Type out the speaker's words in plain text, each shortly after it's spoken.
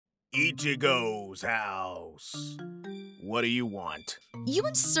Ichigo's house. What do you want? You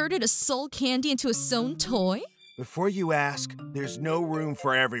inserted a soul candy into a sewn toy? Before you ask, there's no room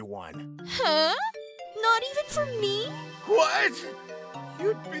for everyone. Huh? Not even for me? What?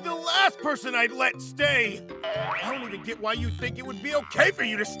 You'd be the last person I'd let stay. I don't even get why you think it would be okay for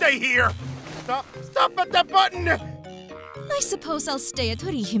you to stay here. Stop at that button! I suppose I'll stay at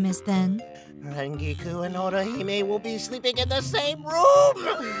Torihime's then. Rangiku and Orihime will be sleeping in the same room!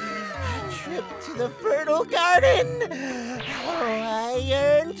 A trip to the fertile garden! Oh, I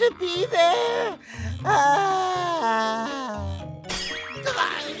yearn to be there! Ah!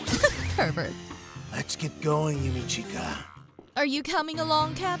 Pervert. Let's get going, Yumichika. Are you coming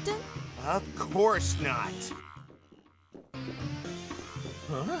along, Captain? Of course not.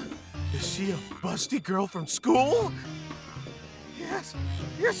 Huh? Is she a busty girl from school?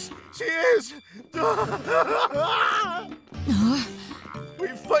 Yes, she is! We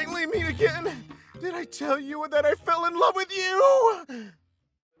finally meet again! Did I tell you that I fell in love with you?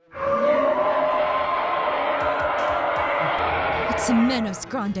 It's a menos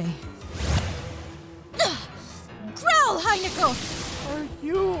grande. Growl, Heineko! Are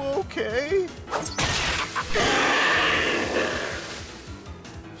you okay?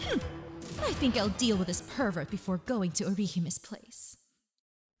 I think I'll deal with this pervert before going to Orihime's place.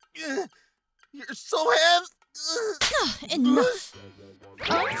 You're so heavy! Enough!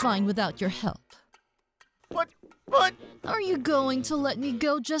 I'm fine without your help. What? Are you going to let me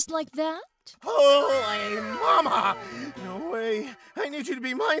go just like that? Holy mama! No way! I need you to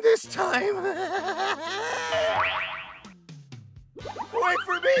be mine this time! Wait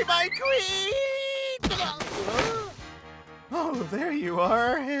for me, my queen! Oh, there you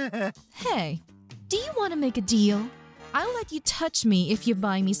are. Hey, do you want to make a deal? I'll let you touch me if you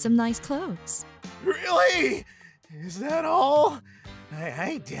buy me some nice clothes. Really? Is that all?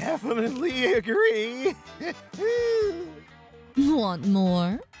 I definitely agree. Want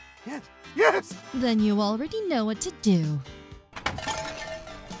more? Yes! Then you already know what to do.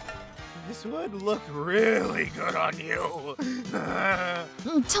 This would look really good on you.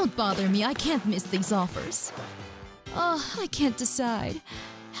 Don't bother me, I can't miss these offers. Oh, I can't decide.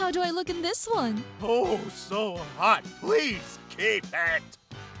 How do I look in this one? Oh, so hot. Please keep it.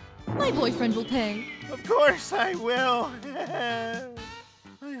 My boyfriend will pay. Of course I will. I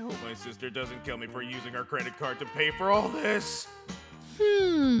hope my sister doesn't kill me for using her credit card to pay for all this.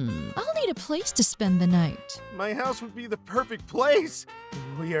 I'll need a place to spend the night. My house would be the perfect place.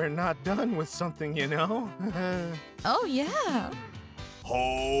 We are not done with something, you know. Oh, yeah.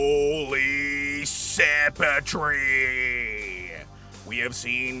 Holy Simpetry! We have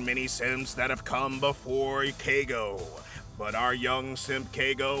seen many simps that have come before Keigo, but our young simp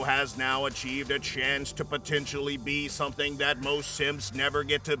Keigo has now achieved a chance to potentially be something that most simps never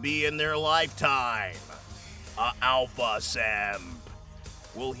get to be in their lifetime. A alpha simp.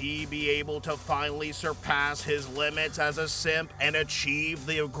 Will he be able to finally surpass his limits as a simp and achieve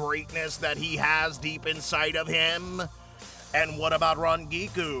the greatness that he has deep inside of him? And what about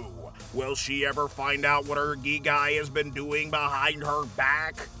Rangiku? Will she ever find out what her Gigai has been doing behind her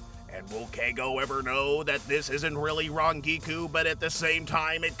back? And will Keigo ever know that this isn't really Rangiku, but at the same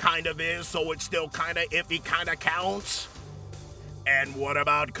time it kind of is, so it's still kind of iffy, kind of counts? And what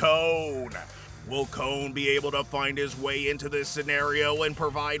about Cone? Will Cone be able to find his way into this scenario and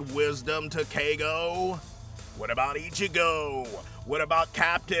provide wisdom to Keigo? What about Ichigo? What about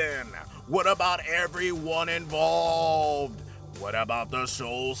Captain? What about everyone involved? What about the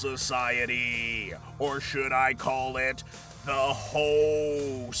Soul Society? Or should I call it the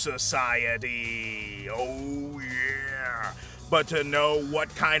whole society? Oh yeah. But to know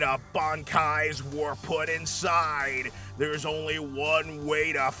what kind of bankais were put inside, there's only one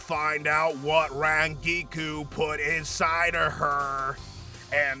way to find out what Rangiku put inside of her.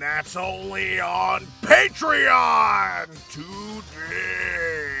 And that's only on Patreon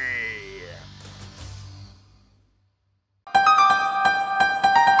today.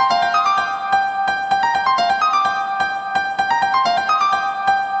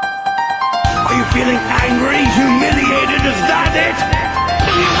 Are you feeling angry, humiliated? Is that it?